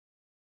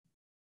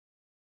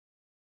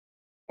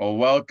Well,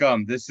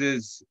 welcome. This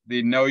is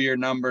the Know Your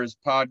Numbers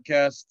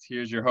podcast.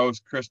 Here's your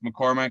host, Chris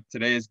McCormick.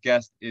 Today's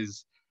guest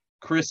is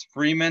Chris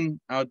Freeman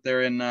out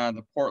there in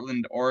the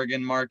Portland,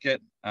 Oregon market.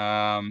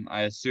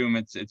 I assume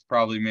it's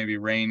probably maybe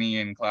rainy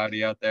and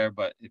cloudy out there,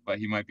 but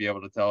he might be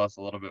able to tell us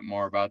a little bit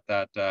more about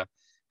that.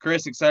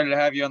 Chris, excited to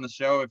have you on the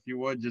show. If you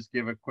would just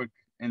give a quick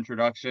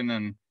introduction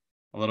and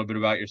a little bit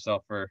about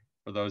yourself for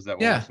those that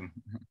will Yeah. listen.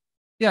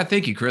 Yeah.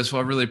 Thank you, Chris.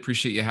 Well, I really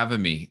appreciate you having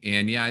me.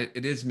 And yeah,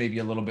 it is maybe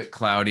a little bit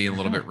cloudy and a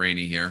little bit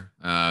rainy here.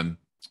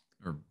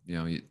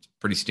 It's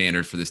pretty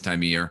standard for this time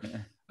of year.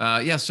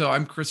 So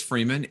I'm Chris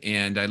Freeman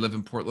and I live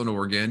in Portland,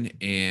 Oregon.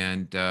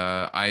 And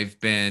I'm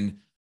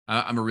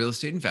a real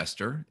estate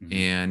investor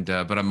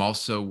but I'm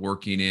also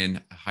working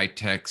in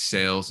high-tech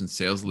sales and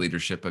sales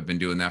leadership. I've been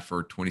doing that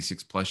for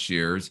 26 plus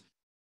years.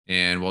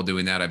 And while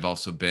doing that, I've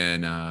also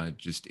been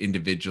just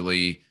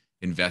individually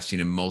investing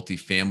in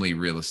multifamily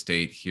real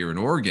estate here in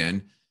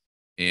Oregon,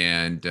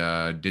 and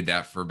did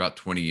that for about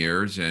 20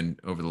 years. And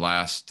over the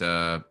last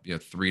 3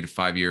 to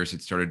 5 years,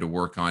 it started to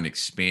work on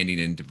expanding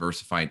and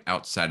diversifying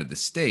outside of the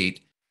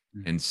state.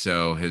 And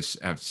so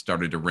have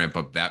started to ramp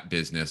up that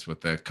business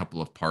with a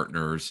couple of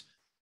partners,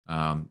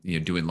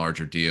 doing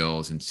larger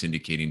deals and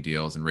syndicating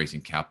deals and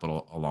raising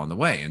capital along the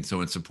way. And so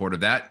in support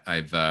of that, I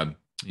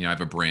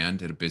have a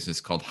brand at a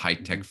business called High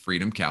Tech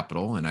Freedom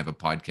Capital, and I have a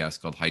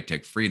podcast called High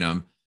Tech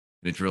Freedom.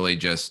 And it's really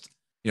just,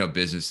 a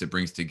business that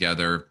brings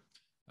together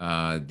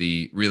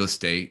the real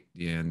estate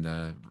and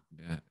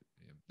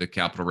the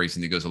capital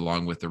raising that goes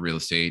along with the real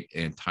estate,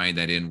 and tying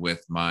that in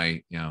with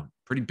my,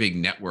 pretty big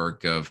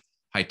network of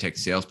high-tech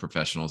sales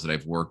professionals that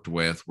I've worked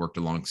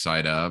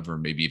alongside of, or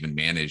maybe even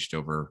managed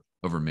over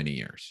many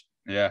years.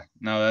 Yeah,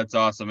 no, that's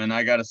awesome. And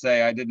I got to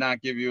say, I did not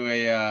give you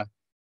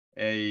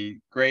a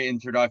great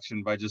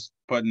introduction by just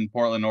putting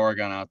Portland,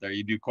 Oregon out there.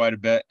 You do quite a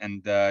bit,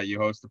 and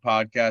you host a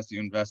podcast, you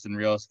invest in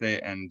real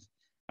estate. And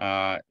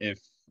if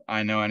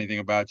I know anything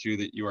about you,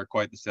 that you are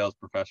quite the sales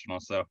professional.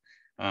 So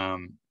I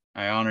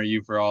honor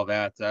you for all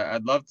that.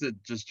 I'd love to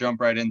just jump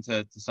right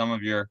into some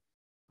of your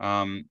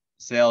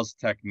sales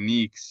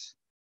techniques.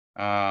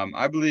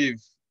 I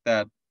believe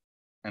that,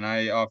 and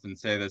I often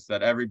say this,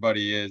 that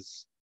everybody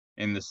is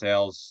in the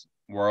sales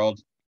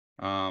world.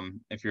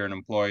 If you're an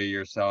employee,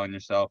 you're selling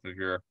yourself. If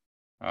you're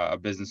a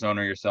business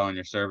owner, you're selling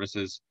your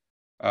services.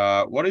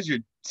 What is your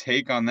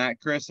take on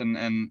that, Chris?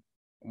 And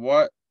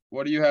what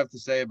do you have to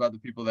say about the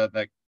people that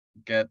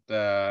get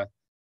a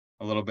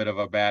little bit of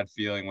a bad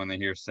feeling when they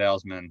hear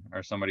salesman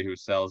or somebody who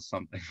sells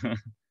something?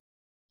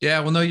 Yeah,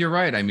 well, no, you're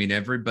right. I mean,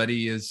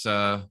 everybody is,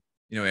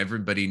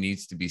 everybody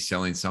needs to be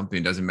selling something.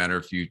 It doesn't matter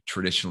if you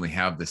traditionally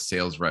have the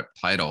sales rep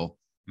title.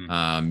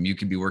 You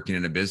could be working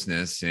in a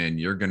business and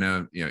you're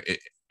gonna,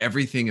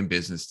 everything in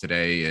business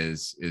today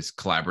is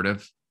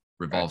collaborative,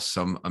 involves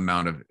some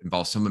amount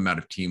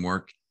of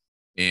teamwork.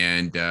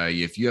 And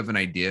if you have an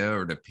idea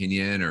or an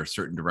opinion or a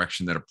certain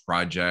direction that a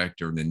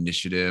project or an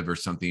initiative or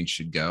something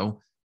should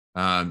go,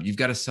 you've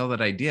got to sell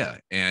that idea.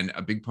 And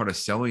a big part of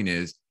selling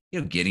is,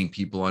 getting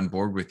people on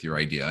board with your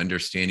idea,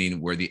 understanding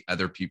where the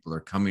other people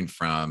are coming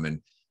from, and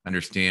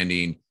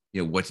understanding,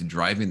 what's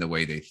driving the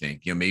way they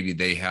think. Maybe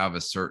they have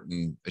a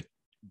certain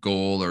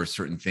goal or a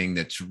certain thing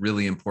that's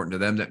really important to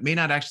them that may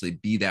not actually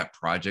be that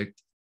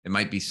project. It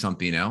might be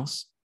something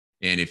else.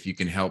 And if you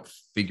can help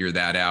figure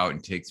that out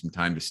and take some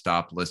time to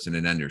stop, listen,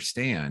 and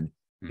understand,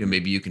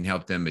 maybe you can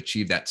help them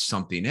achieve that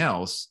something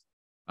else,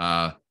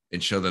 and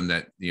show them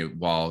that,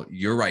 while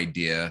your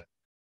idea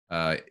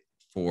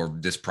for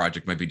this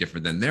project might be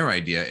different than their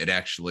idea, it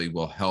actually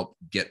will help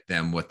get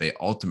them what they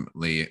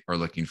ultimately are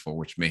looking for,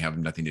 which may have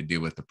nothing to do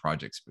with the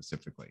project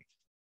specifically.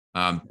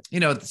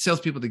 The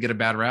salespeople that get a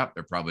bad rap,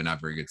 they're probably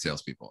not very good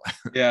salespeople.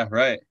 Yeah,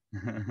 right.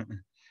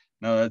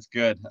 No, that's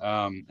good.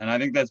 And I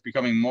think that's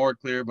becoming more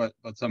clear, but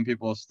some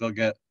people still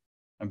get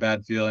a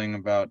bad feeling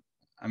about,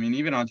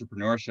 even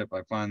entrepreneurship.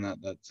 I find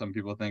that some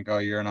people think, oh,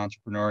 you're an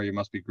entrepreneur, you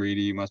must be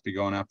greedy, you must be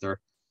going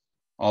after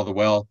all the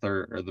wealth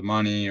or the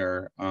money,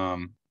 or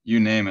you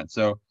name it.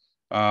 So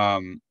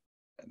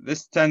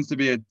this tends to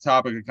be a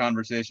topic of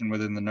conversation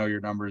within the Know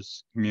Your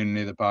Numbers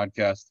community, the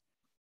podcast.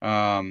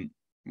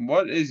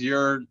 What is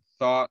your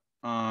thought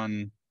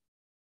on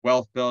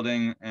wealth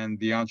building and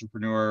the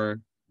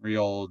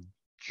entrepreneurial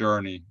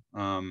journey,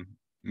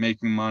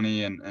 making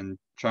money and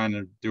trying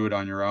to do it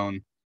on your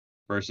own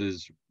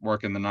versus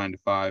working the 9 to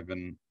 5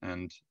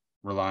 and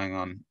relying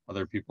on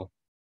other people?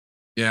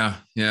 Yeah.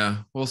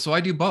 Well, so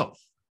I do both.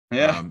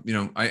 Yeah.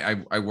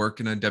 I work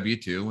in a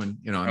W-2, and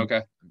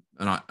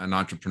I'm an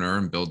entrepreneur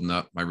and building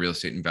up my real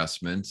estate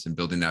investments and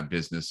building that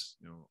business,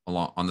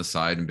 along on the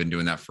side, and been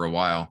doing that for a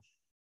while.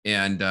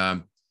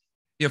 And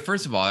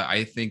first of all,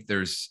 I think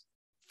there's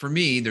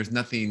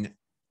nothing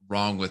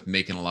wrong with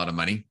making a lot of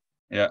money.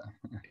 Yeah.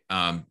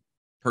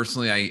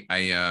 Personally,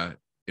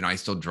 I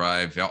still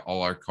drive.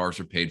 All our cars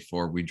are paid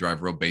for. We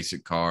drive real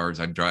basic cars.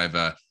 I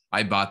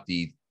bought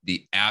the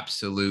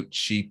absolute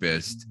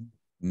cheapest,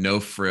 no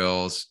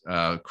frills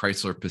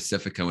Chrysler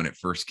Pacifica when it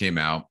first came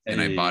out, and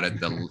I bought it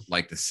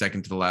the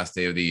second to the last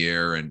day of the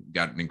year and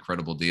got an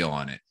incredible deal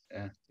on it.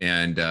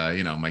 And,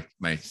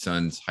 my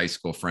son's high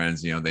school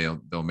friends,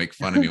 they'll make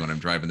fun of me when I'm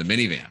driving the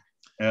minivan.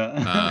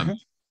 Yeah.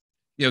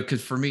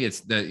 Because for me, it's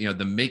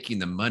the making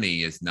the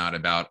money is not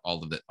about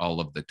all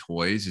of the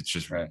toys. It's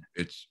just, Right.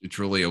 it's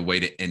really a way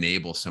to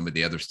enable some of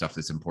the other stuff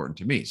that's important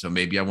to me. So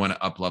maybe I want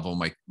to up level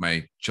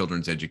my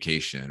children's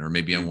education, or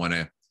maybe I want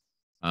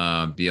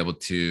to be able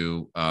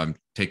to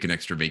take an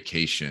extra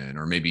vacation,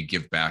 or maybe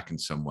give back in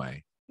some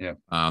way. Yeah.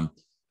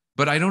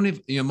 But I don't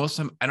even, most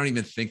of the time, I don't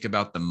even think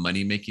about the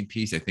money making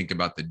piece. I think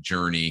about the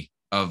journey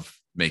of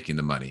making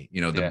the money,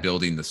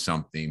 building the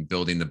something,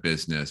 building the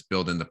business,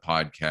 building the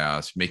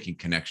podcast, making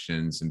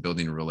connections and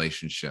building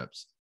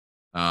relationships.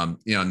 And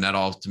that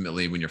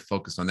ultimately, when you're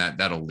focused on that,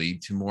 that'll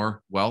lead to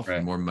more wealth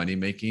and more money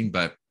making.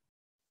 But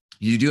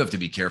you do have to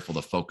be careful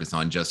to focus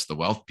on just the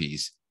wealth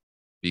piece,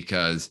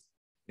 because,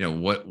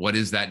 what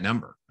is that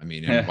number? I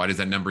mean, and why does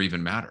that number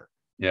even matter?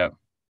 Yeah.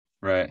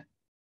 Right.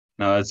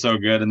 No, that's so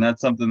good. And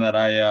that's something that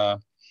I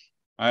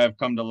have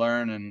come to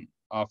learn and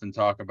often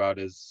talk about.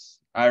 Is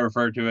I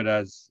refer to it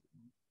as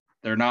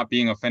there not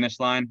being a finish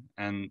line.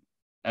 And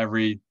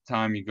every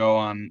time you go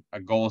on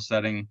a goal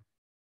setting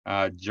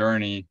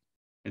journey,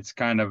 it's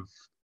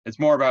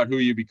more about who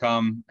you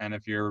become. And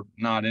if you're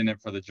not in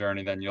it for the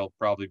journey, then you'll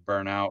probably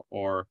burn out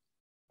or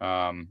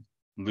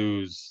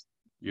lose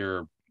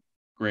your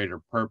greater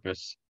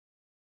purpose.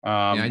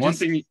 One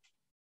thing.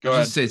 Go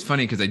ahead. Just say it's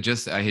funny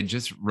because I had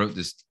just wrote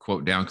this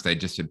quote down because I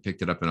just had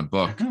picked it up in a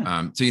book.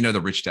 So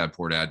the Rich Dad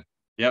Poor Dad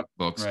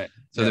books. Right.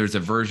 So there's a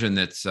version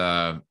that's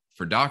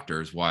for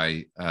doctors,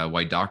 why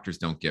doctors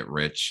don't get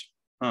rich.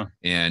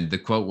 And the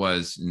quote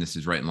was, and this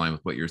is right in line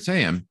with what you're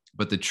saying,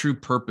 but the true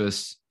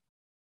purpose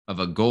of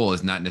a goal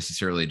is not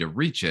necessarily to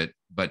reach it,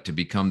 but to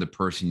become the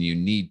person you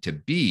need to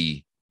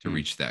be to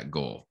reach that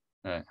goal.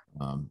 Right.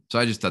 So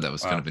I just thought that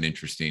was kind of an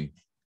interesting.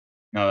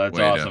 No, that's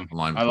awesome.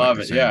 I love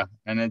it. Yeah.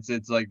 And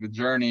it's like the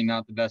journey,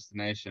 not the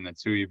destination.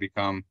 It's who you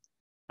become.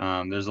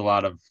 There's a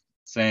lot of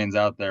sayings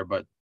out there,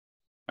 but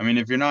I mean,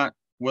 if you're not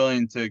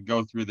willing to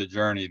go through the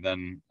journey,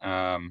 then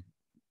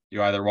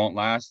you either won't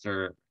last,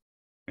 or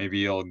maybe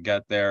you'll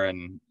get there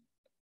and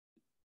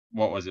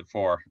what was it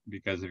for?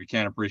 Because if you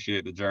can't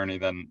appreciate the journey,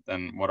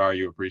 then what are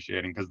you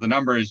appreciating? Because the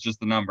number is just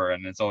the number,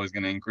 and it's always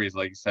going to increase,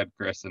 like you said,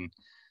 Chris. And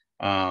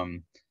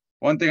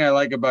one thing I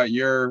like about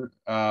your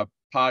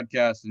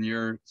podcast and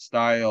your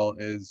style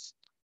is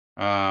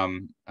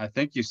I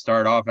think you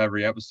start off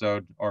every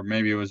episode, or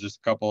maybe it was just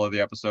a couple of the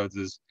episodes,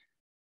 is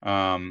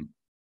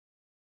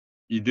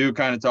you do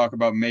kind of talk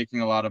about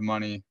making a lot of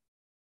money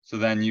so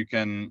then you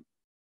can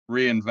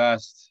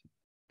reinvest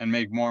and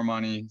make more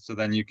money, so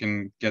then you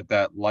can get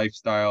that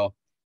lifestyle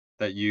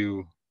that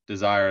you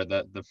desire,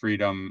 that the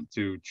freedom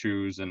to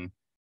choose and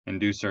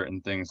do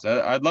certain things.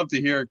 I'd love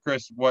to hear,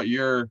 Chris, what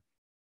your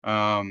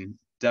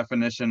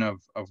definition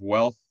of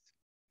wealth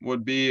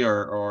would be,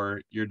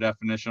 or your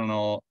definition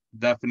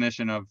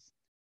of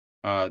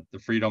the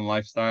freedom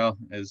lifestyle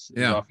is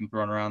often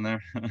thrown around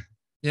there.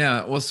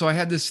 Yeah. Well, so I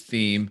had this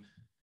theme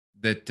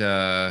that,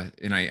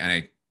 and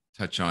I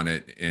touch on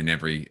it in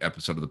every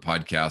episode of the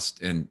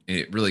podcast, and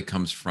it really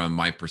comes from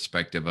my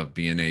perspective of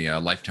being a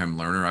lifetime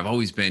learner. I've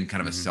always been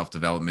kind of a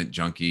self-development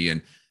junkie,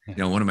 and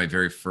one of my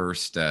very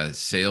first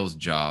sales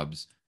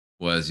jobs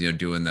was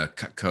doing the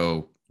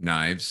Cutco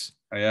knives.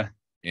 Oh yeah.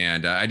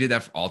 And I did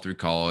that all through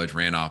college,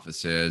 ran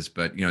offices,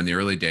 but in the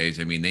early days,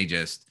 I mean, they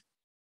just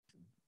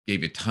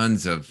gave you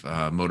tons of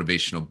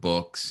motivational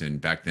books,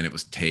 and back then it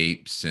was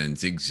tapes and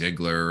Zig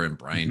Ziglar and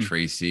Brian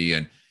Tracy,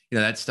 and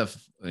that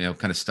stuff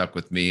kind of stuck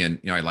with me, and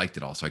I liked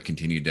it all, so I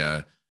continued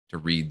to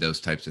read those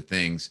types of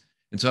things.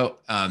 And so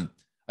I've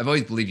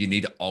always believed you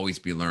need to always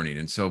be learning.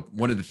 And so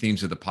one of the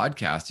themes of the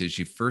podcast is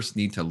you first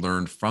need to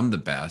learn from the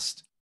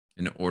best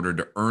in order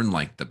to earn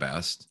like the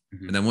best.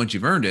 And then once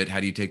you've earned it,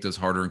 how do you take those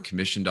hard-earned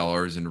commission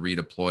dollars and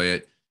redeploy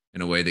it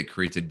in a way that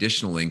creates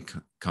additional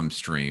income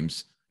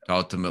streams to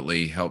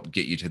ultimately help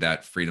get you to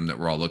that freedom that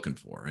we're all looking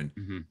for?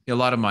 And a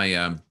lot of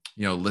my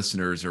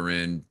listeners are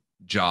in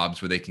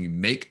jobs where they can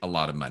make a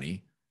lot of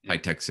money,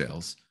 high-tech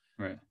sales,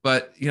 right?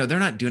 But they're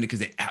not doing it because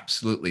they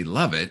absolutely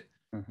love it.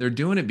 They're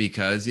doing it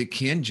because it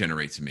can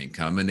generate some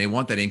income, and they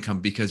want that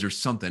income because there's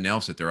something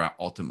else that they're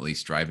ultimately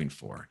striving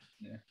for.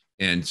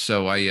 And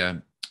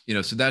so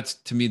so that's,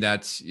 to me,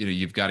 that's,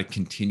 you've got to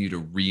continue to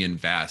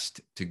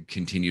reinvest to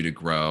continue to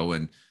grow.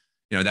 And,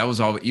 that was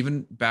all,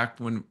 even back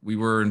when we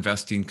were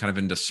investing kind of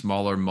into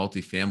smaller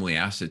multifamily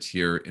assets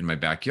here in my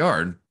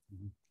backyard,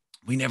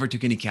 we never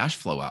took any cash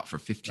flow out for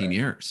 15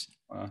 years,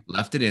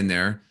 left it in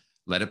there,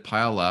 let it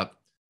pile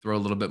up, throw a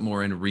little bit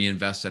more in,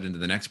 reinvest that into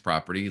the next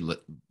property,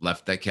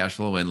 left that cash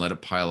flow in, let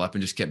it pile up,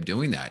 and just kept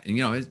doing that.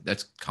 And,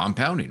 that's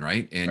compounding,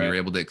 right? And you're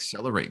able to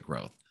accelerate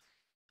growth.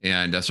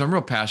 And so I'm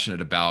real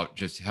passionate about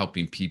just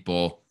helping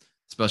people,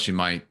 especially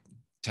my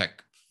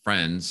tech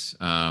friends,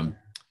 kind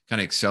of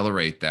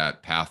accelerate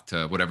that path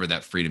to whatever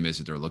that freedom is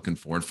that they're looking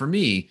for. And for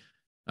me,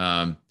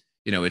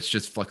 it's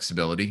just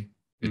flexibility.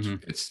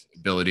 It's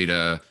ability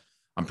to,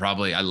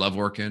 I love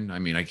working. I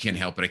mean, I can't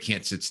help it. I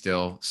can't sit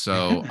still.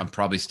 So I'm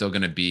probably still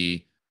going to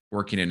be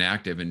working and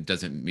active, and it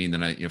doesn't mean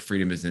that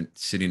freedom isn't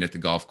sitting at the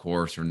golf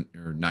course or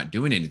not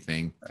doing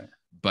anything, Right.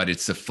 but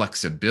it's the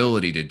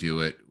flexibility to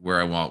do it where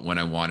I want, when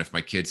I want. If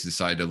my kids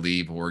decide to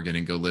leave Oregon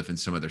and go live in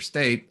some other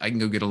state, I can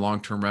go get a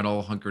long-term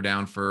rental, hunker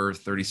down for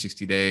 30,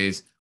 60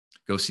 days,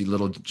 go see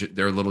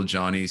their little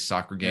Johnny's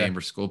soccer game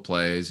or school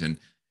plays, and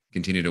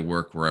continue to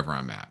work wherever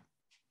I'm at.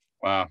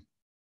 Wow.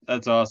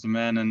 That's awesome,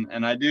 man.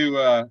 And I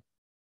do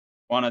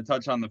want to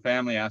touch on the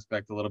family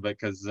aspect a little bit,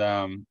 because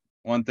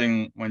one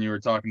thing when you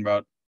were talking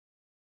about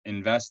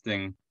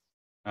investing,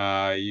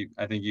 I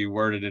think you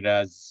worded it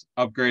as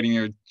upgrading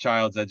your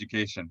child's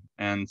education.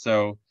 And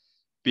so,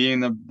 being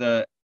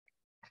the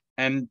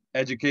and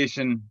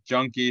education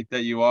junkie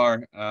that you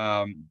are,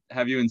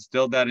 have you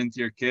instilled that into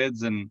your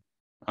kids, and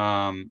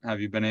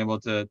have you been able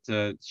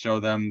to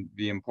show them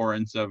the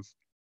importance of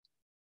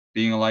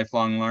being a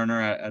lifelong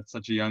learner at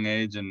such a young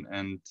age,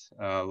 and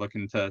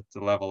looking to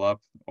level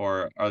up,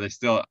 or are they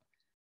still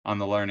on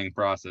the learning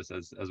process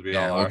as we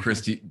all are? Well,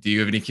 Chris, do you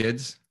have any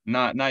kids?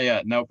 Not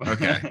yet. Nope.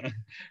 Okay.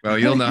 Well,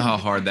 you'll know how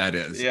hard that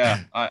is. Yeah,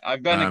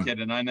 I've been a kid,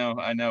 and I know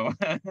I know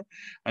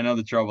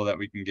the trouble that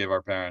we can give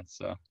our parents.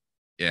 So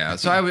yeah.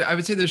 So I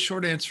would say the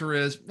short answer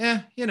is,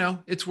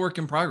 it's work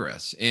in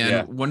progress.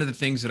 And one of the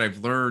things that I've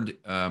learned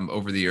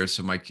over the years,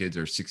 so my kids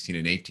are 16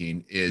 and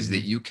 18, is that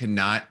you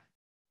cannot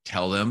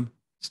tell them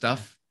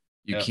stuff.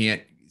 You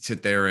can't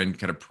sit there and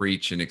kind of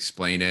preach and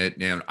explain it.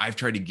 And I've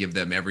tried to give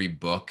them every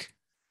book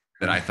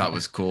that I thought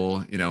was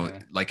cool,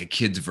 like a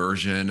kid's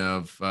version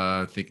of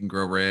Think and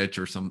Grow Rich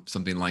or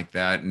something like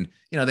that. And,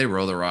 they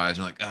roll their eyes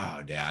and like,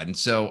 oh, Dad. And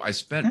so I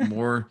spent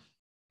more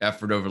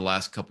effort over the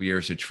last couple of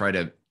years to try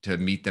to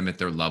meet them at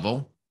their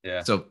level.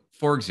 Yeah. So,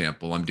 for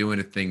example, I'm doing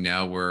a thing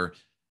now where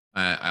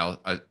I'll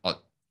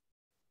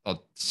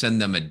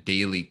send them a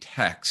daily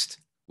text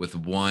with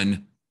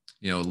one,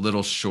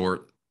 little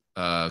short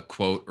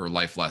quote or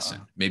life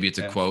lesson. Maybe it's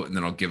a quote, and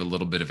then I'll give a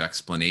little bit of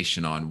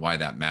explanation on why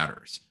that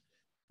matters.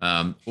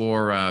 I'll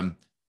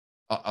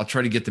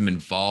try to get them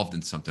involved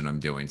in something I'm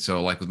doing.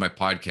 So like with my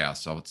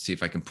podcast, I'll see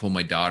if I can pull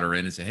my daughter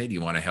in and say, hey, do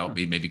you want to help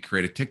me maybe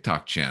create a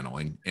TikTok channel?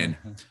 And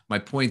my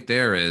point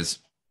there is,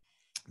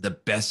 the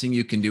best thing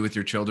you can do with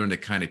your children to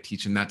kind of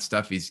teach them that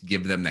stuff is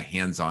give them the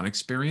hands-on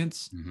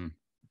experience.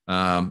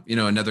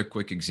 Another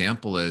quick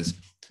example is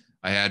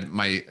I had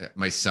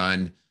my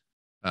son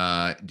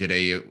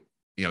did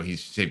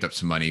he's saved up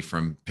some money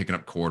from picking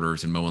up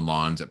quarters and mowing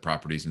lawns at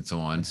properties and so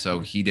on.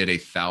 So he did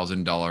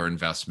 $1,000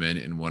 investment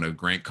in one of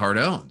Grant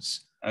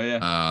Cardone's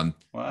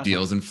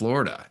deals in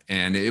Florida.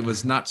 And it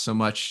was not so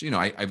much,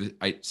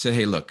 I said,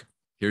 hey, look,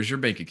 here's your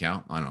bank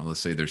account. I don't know,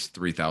 let's say there's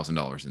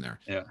 $3,000 in there.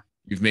 Yeah.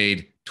 You've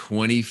made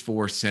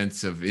 24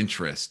 cents of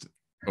interest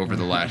over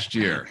the last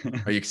year.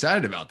 Are you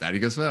excited about that? He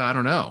goes, well, I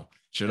don't know.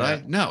 Should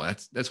I? No,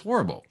 that's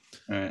horrible.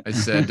 Right. I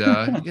said,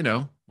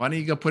 why don't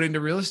you go put it into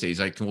real estate? He's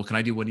like, well, can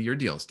I do one of your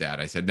deals, Dad?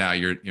 I said, no,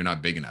 you're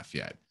not big enough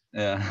yet.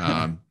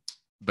 Yeah.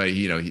 But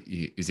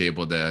he's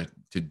able to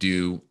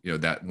do,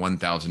 that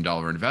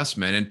 $1,000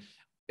 investment. And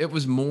it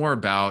was more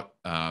about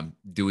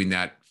doing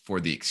that for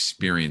the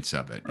experience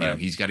of it. Right.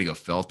 He's got to go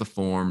fill out the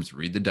forms,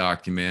 read the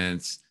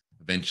documents,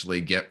 eventually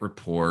get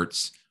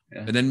reports,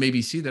 and then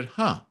maybe see that,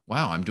 wow,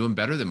 I'm doing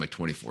better than my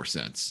 24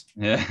 cents.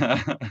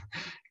 Yeah.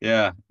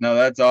 Yeah. No,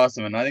 that's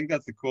awesome. And I think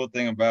that's the cool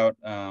thing about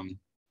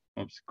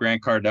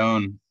Grant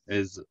Cardone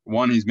is,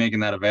 one, he's making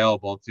that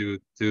available to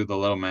the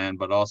little man,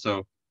 but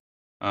also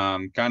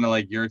kind of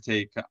like your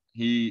take,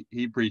 he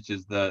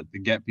preaches the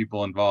get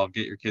people involved,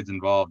 get your kids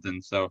involved.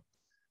 And so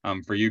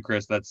for you,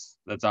 Chris, that's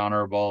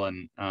honorable.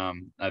 And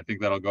I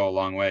think that'll go a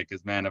long way,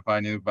 because, man, if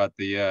I knew about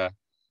the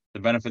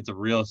benefits of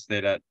real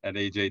estate at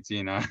age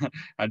 18,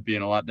 I'd be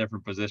in a lot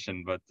different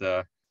position. But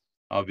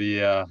I'll be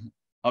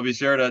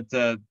sure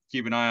to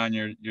keep an eye on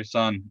your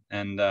son,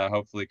 and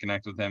hopefully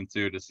connect with him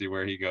too, to see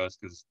where he goes,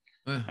 because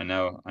I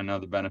know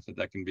the benefit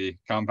that can be.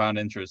 Compound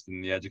interest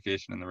in the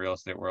education in the real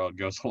estate world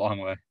goes a long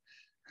way.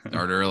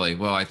 Start early.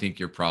 Well, I think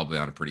you're probably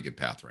on a pretty good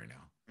path right now.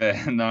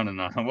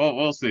 No.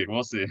 We'll see.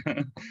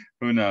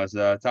 Who knows?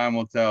 Time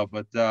will tell.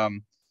 But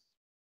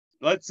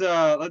let's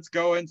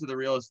go into the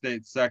real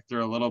estate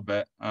sector a little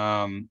bit.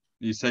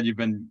 You said you've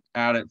been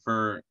at it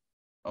for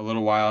a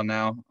little while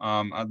now.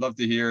 I'd love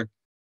to hear,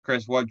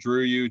 Chris, what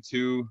drew you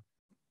to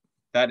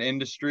that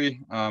industry,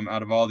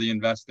 out of all the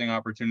investing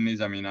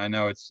opportunities. I mean, I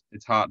know it's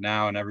hot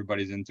now and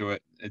everybody's into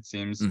it, it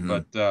seems.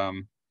 But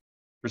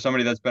for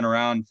somebody that's been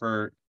around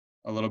for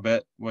a little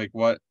bit, like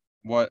what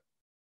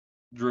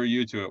drew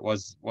you to it?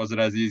 Was it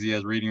as easy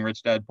as reading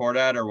Rich Dad Poor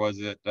Dad, or was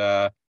it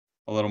a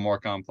little more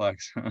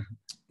complex?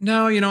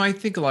 No, I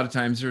think a lot of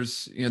times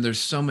there's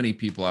so many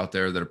people out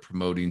there that are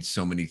promoting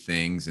so many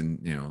things, and,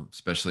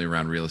 especially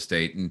around real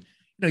estate. And,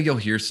 you'll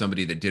hear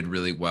somebody that did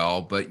really well,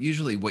 but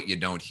usually what you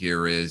don't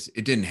hear is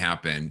it didn't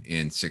happen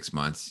in 6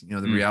 months. The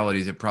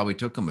reality is it probably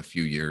took them a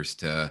few years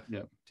to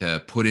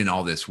put in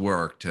all this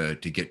work to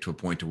get to a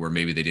point to where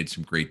maybe they did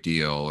some great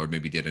deal, or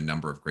maybe did a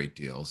number of great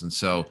deals. And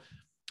so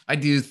I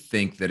do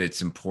think that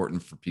it's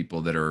important for people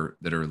that are,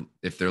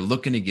 if they're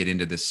looking to get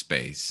into this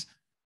space,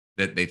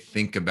 that they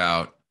think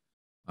about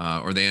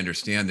or they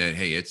understand that,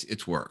 hey,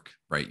 it's work,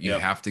 right? You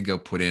Yep. have to go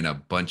put in a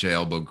bunch of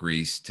elbow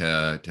grease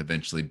to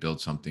eventually build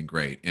something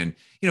great. And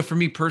for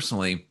me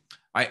personally,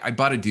 I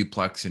bought a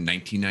duplex in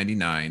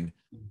 1999,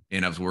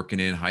 and I was working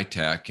in high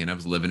tech, and I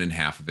was living in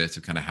half of it,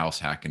 so kind of house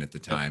hacking at the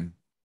Yep. time.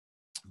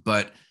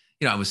 But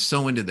I was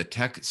so into the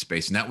tech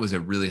space, and that was a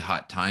really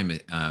hot time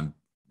in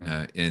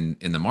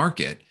the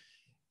market.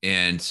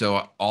 And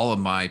so all of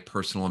my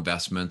personal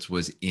investments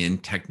was in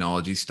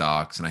technology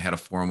stocks, and I had a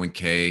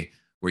 401k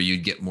where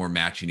you'd get more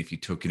matching if you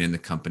took it in the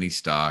company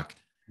stock.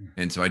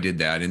 And so I did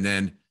that. And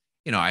then,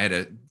 I had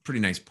a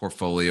pretty nice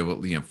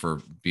portfolio,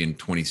 for being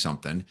 20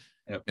 something.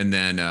 Yep. And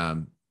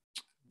then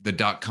the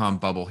dot-com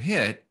bubble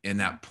hit, and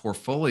that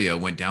portfolio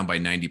went down by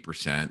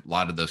 90%. A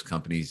lot of those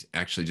companies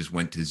actually just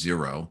went to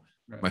zero.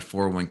 Right. My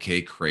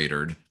 401k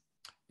cratered.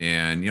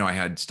 And, I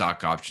had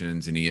stock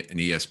options and an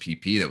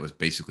ESPP that was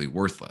basically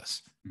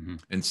worthless. Mm-hmm.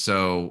 And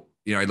so,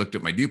 I looked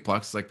at my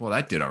duplex, like, well,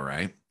 that did all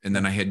right. And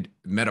then I had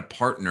met a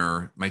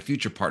partner, my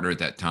future partner at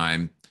that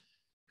time,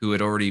 who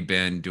had already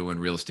been doing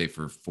real estate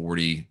for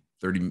 30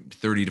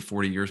 to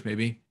 40 years,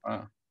 maybe.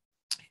 Wow.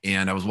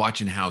 And I was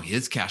watching how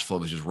his cash flow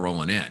was just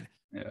rolling in,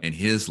 and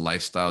his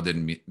lifestyle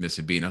didn't miss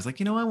a beat. And I was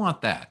like, I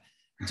want that.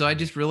 So I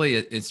just really,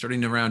 it's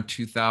starting around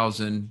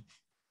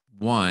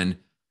 2001,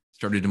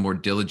 started to more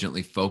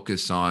diligently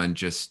focus on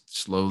just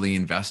slowly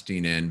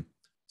investing in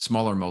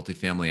smaller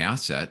multifamily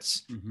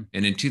assets. Mm-hmm.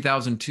 And in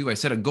 2002, I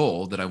set a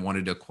goal that I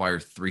wanted to acquire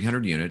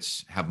 300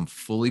 units, have them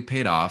fully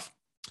paid off.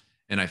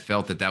 And I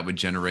felt that would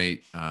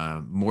generate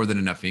more than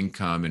enough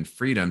income and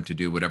freedom to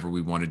do whatever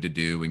we wanted to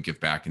do and give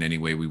back in any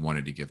way we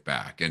wanted to give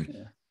back. And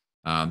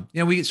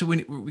we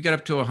got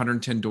up to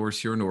 110 doors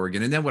here in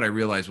Oregon. And then what I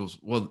realized was,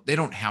 well, they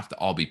don't have to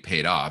all be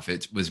paid off.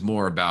 It was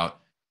more about,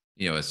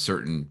 a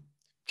certain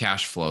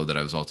cash flow that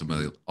I was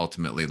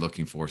ultimately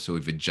looking for. So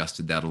we've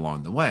adjusted that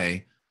along the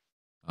way.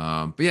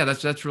 But yeah,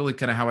 that's really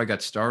kind of how I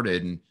got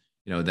started. And,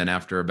 then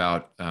after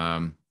about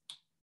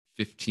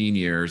 15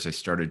 years,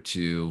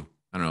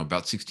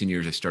 about 16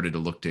 years, I started to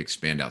look to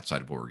expand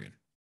outside of Oregon.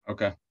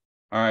 Okay.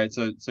 All right.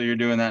 So you're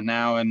doing that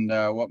now. And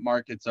what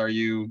markets are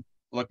you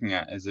looking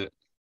at? Is it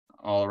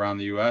all around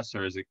the US,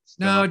 or is it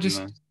still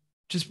just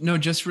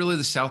really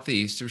the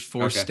Southeast. There's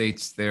 4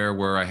 states there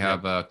where I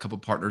have a couple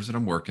partners that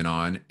I'm working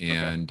on.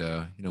 And,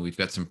 we've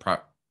got some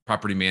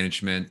property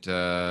management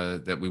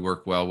that we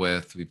work well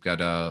with. We've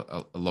got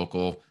a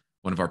local,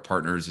 one of our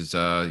partners is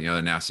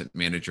an asset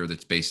manager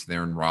that's based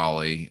there in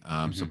Raleigh.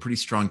 So pretty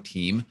strong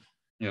team.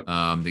 Yep.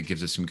 That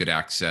gives us some good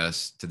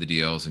access to the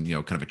deals and,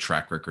 kind of a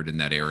track record in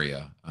that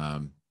area.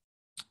 So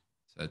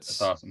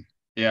that's awesome.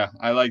 Yeah.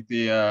 I like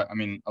a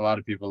lot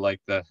of people like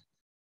the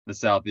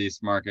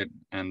Southeast market,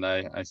 and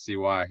I see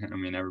why. I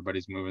mean,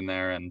 everybody's moving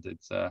there, and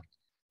it's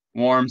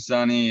warm,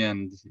 sunny,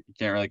 and you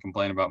can't really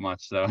complain about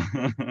much. So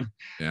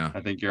yeah, I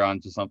think you're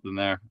onto something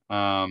there.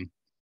 Well,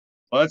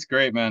 that's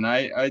great, man.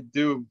 I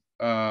do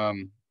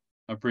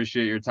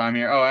appreciate your time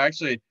here. Oh,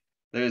 actually,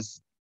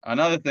 there's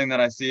another thing that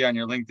I see on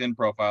your LinkedIn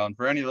profile, and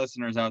for any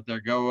listeners out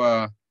there,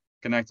 go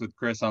connect with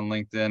Chris on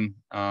LinkedIn,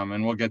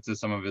 and we'll get to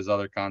some of his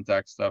other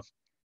contact stuff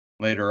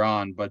later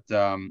on. But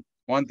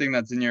one thing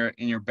that's in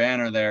your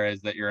banner there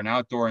is that you're an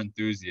outdoor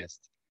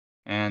enthusiast,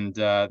 and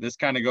this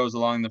kind of goes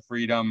along the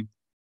freedom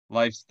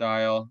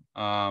lifestyle.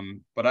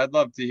 But I'd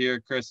love to hear,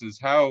 Chris, is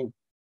how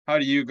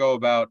do you go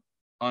about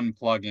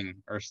unplugging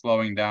or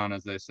slowing down,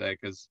 as they say?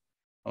 Because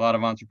a lot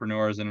of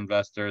entrepreneurs and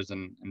investors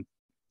and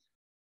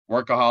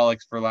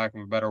workaholics, for lack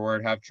of a better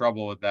word, have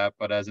trouble with that.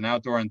 But as an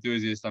outdoor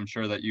enthusiast, I'm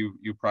sure that you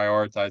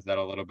prioritize that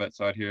a little bit.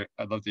 So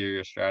I'd love to hear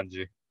your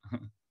strategy.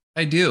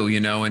 I do,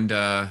 and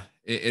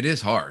it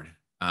is hard.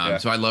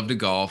 So I love to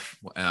golf.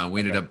 We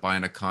ended up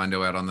buying a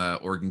condo out on the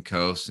Oregon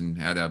coast and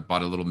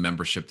bought a little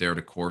membership there at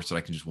a course that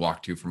I can just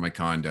walk to from my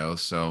condo.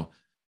 So,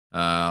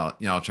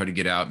 I'll try to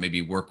get out,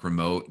 maybe work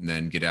remote, and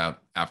then get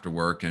out after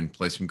work and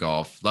play some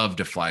golf. Love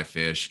to fly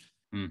fish.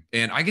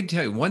 And I can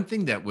tell you one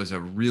thing that was a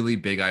really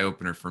big eye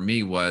opener for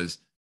me was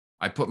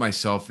I put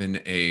myself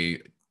in a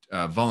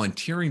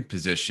volunteering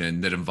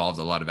position that involved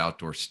a lot of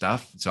outdoor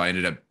stuff. So I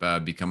ended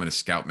up becoming a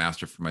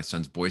scoutmaster for my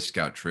son's Boy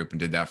Scout troop and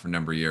did that for a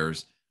number of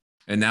years.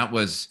 And that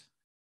was,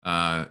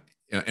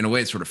 in a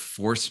way, it sort of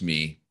forced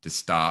me to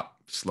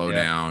stop, slow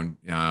down.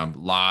 A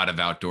lot of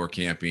outdoor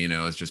camping,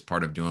 it was just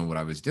part of doing what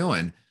I was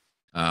doing.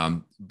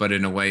 But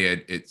in a way,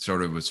 it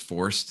sort of was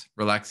forced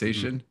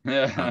relaxation.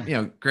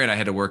 Great, I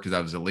had to work because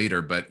I was a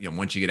leader, but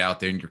once you get out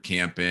there and you're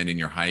camping and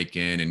you're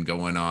hiking and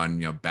going on,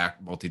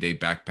 multi-day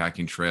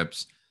backpacking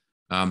trips,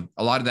 a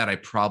lot of that I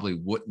probably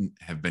wouldn't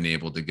have been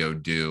able to go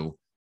do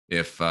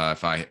if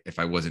I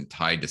wasn't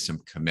tied to some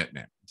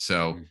commitment.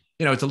 So,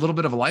 it's a little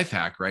bit of a life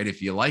hack, right?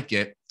 If you like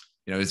it,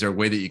 is there a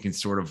way that you can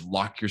sort of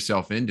lock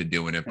yourself into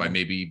doing it by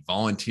maybe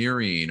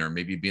volunteering or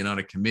maybe being on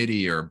a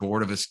committee or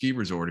board of a ski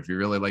resort if you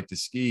really like to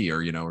ski,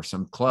 or, or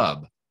some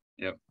club.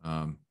 Yep.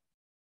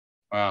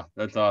 Wow,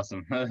 that's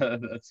awesome.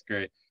 That's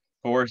great.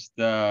 Forced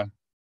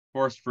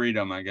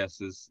freedom, I guess,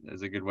 is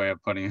a good way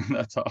of putting it.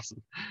 That's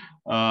awesome.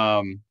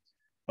 Well,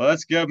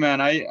 that's good,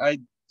 man. I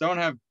don't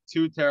have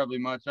too terribly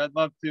much. I'd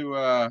love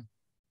to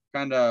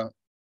kind of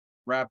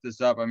wrap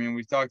this up, I mean,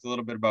 we've talked a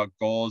little bit about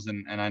goals,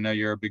 and I know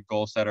you're a big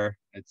goal setter.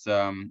 It's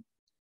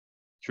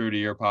true to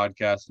your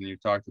podcast, and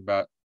you've talked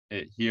about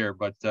it here.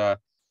 But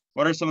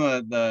what are some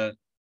of the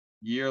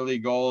yearly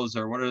goals,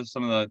 or what are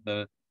some of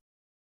the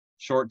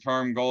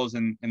short-term goals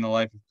in the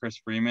life of Chris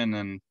Freeman?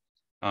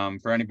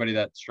 And for anybody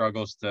that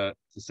struggles to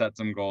set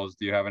some goals,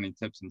 do you have any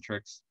tips and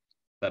tricks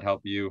that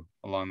help you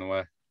along the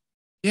way?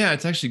 Yeah,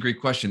 it's actually a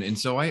great question. And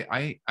so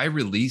I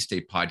released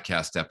a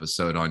podcast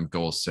episode on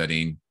goal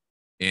setting,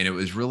 and it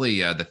was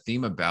really the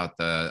theme about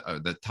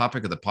the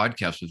topic of the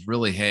podcast was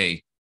really,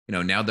 hey,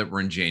 now that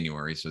we're in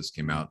January, so this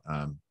came out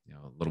a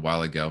little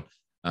while ago.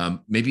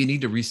 Maybe you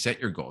need to reset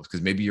your goals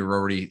because maybe you're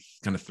already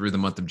kind of through the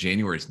month of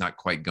January. It's not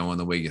quite going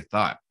the way you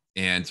thought.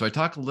 And so I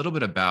talk a little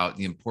bit about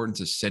the importance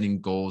of setting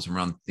goals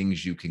around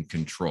things you can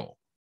control,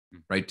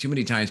 right? Too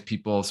many times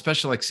people,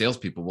 especially like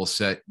salespeople, will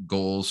set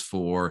goals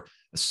for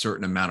a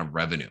certain amount of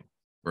revenue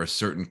or a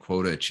certain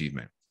quota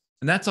achievement.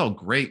 And that's all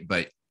great,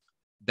 but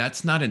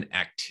that's not an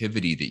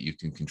activity that you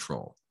can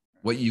control.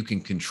 What you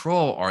can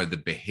control are the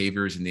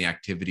behaviors and the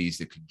activities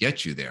that could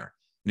get you there.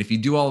 And if you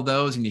do all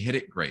those and you hit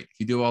it, great. If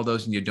you do all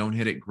those and you don't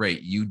hit it,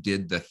 great. You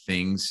did the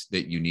things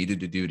that you needed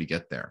to do to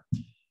get there.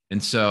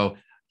 And so,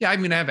 yeah, I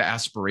mean, I have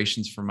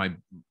aspirations for my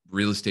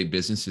real estate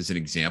business as an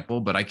example,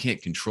 but I can't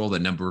control the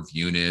number of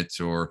units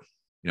or,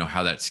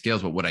 how that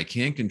scales. But what I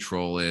can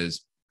control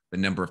is the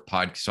number of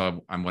podcasts.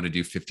 So I want to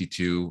do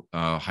 52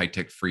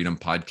 high-tech freedom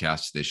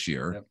podcasts this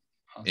year. Yep.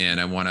 Awesome.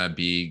 And I want to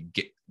be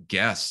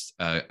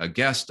a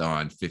guest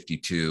on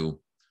 52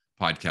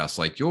 podcasts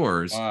like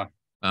yours. Wow.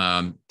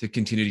 To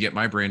continue to get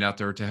my brand out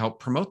there to help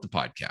promote the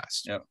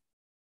podcast. Yep.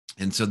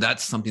 And so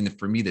that's something that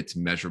for me that's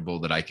measurable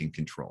that I can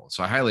control.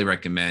 So I highly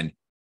recommend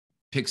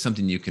pick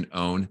something you can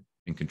own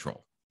and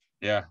control.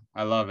 Yeah,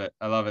 I love it.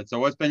 I love it. So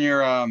what's been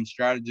your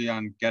strategy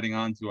on getting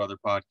onto other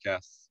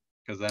podcasts?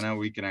 Because I know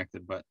we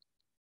connected, but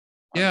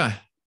yeah,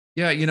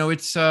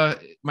 it's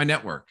my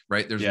network,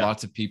 right? There's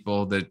lots of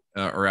people that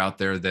are out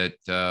there that,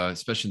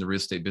 especially in the real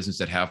estate business,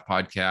 that have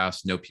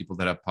podcasts, know people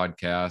that have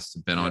podcasts,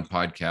 have been on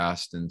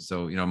podcasts. And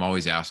so, I'm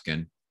always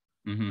asking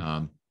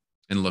and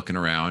looking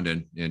around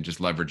and just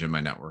leveraging my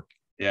network.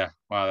 Yeah.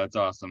 Wow. That's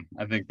awesome.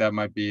 I think that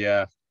might be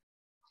a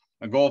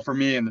goal for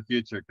me in the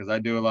future, because I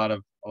do a lot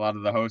of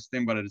the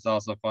hosting, but it's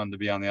also fun to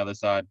be on the other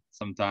side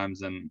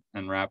sometimes and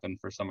rapping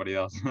for somebody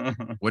else.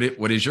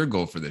 What is your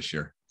goal for this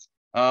year?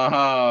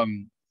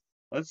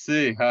 Let's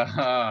see.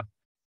 I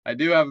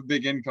do have a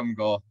big income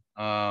goal,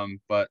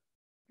 but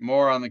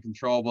more on the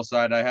controllable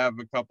side. I have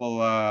a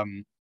couple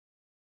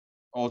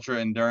ultra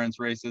endurance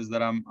races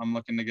that I'm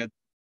looking to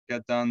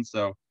get done.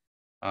 So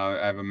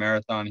I have a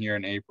marathon here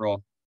in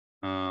April,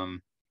 an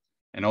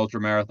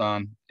ultra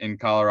marathon in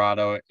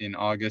Colorado in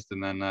August,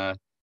 and then a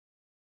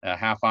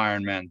half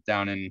Ironman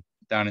down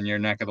in your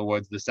neck of the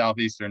woods, the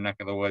southeastern neck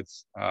of the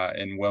woods,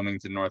 in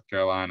Wilmington, North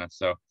Carolina.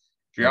 So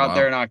if you're out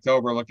there in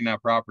October looking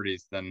at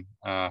properties, then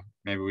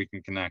maybe we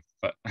can connect.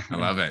 But I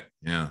love it.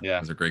 Yeah.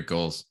 Those are great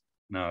goals.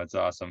 No, it's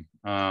awesome.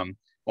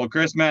 Well,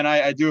 Chris, man,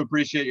 I do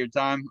appreciate your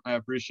time. I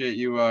appreciate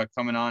you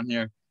coming on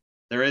here.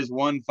 There is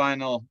one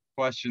final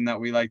question that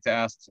we like to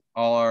ask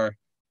all our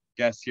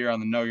guests here on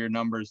the Know Your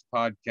Numbers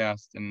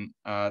podcast, and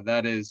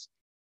that is,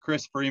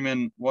 Chris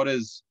Freeman, what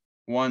is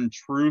one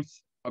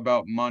truth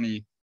about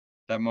money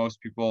that most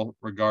people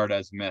regard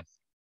as myth?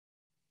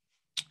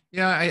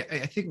 Yeah,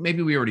 I think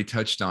maybe we already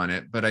touched on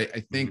it, but I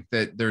think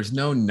that there's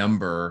no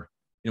number.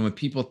 When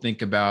people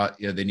think about,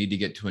 they need to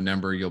get to a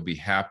number, you'll be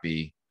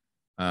happy.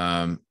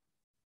 I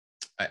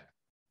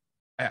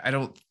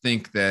don't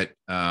think that.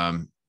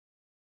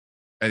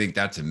 I think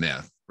that's a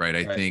myth, right?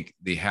 I think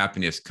the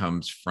happiness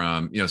comes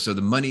from, so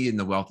the money and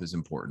the wealth is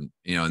important,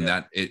 and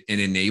that it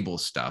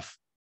enables stuff,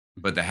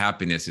 but the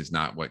happiness is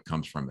not what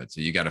comes from it. So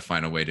you got to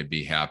find a way to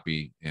be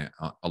happy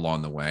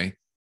along the way.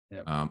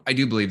 Yep. I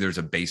do believe there's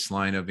a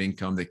baseline of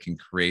income that can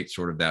create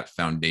sort of that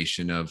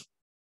foundation of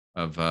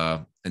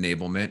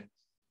enablement.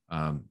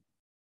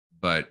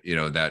 But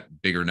that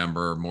bigger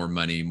number, more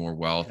money, more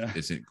wealth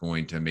isn't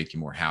going to make you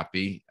more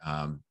happy.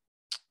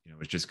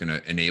 It's just going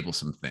to enable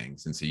some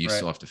things. And so you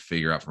still have to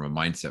figure out from a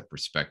mindset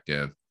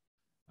perspective,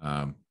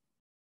 how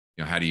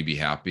do you be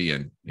happy,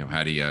 and,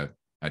 how do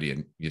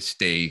you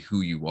stay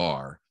who you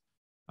are,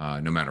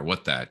 no matter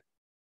what that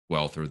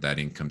wealth or that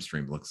income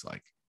stream looks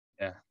like.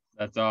 Yeah,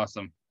 that's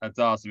awesome. That's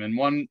awesome. And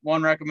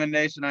one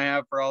recommendation I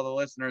have for all the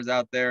listeners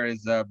out there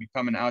is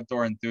become an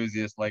outdoor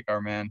enthusiast like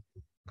our man,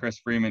 Chris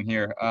Freeman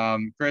here.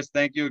 Chris,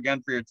 thank you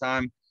again for your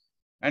time.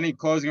 Any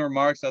closing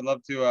remarks? I'd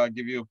love to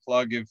give you a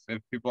plug if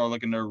people are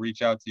looking to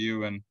reach out to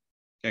you and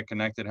get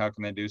connected. How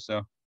can they do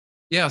so?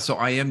 Yeah, so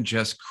I am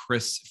just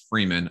Chris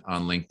Freeman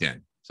on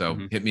LinkedIn. So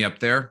hit me up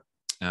there.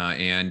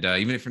 And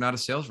even if you're not a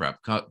sales rep,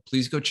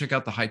 please go check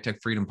out the High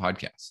Tech Freedom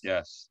podcast.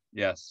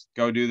 Yes.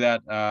 Go do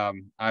that.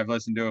 I've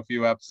listened to a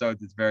few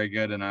episodes. It's very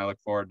good, and I look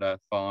forward to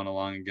following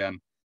along again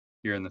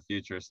here in the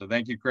future. So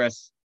thank you,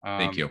 Chris.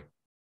 Thank you.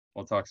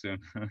 We'll talk soon.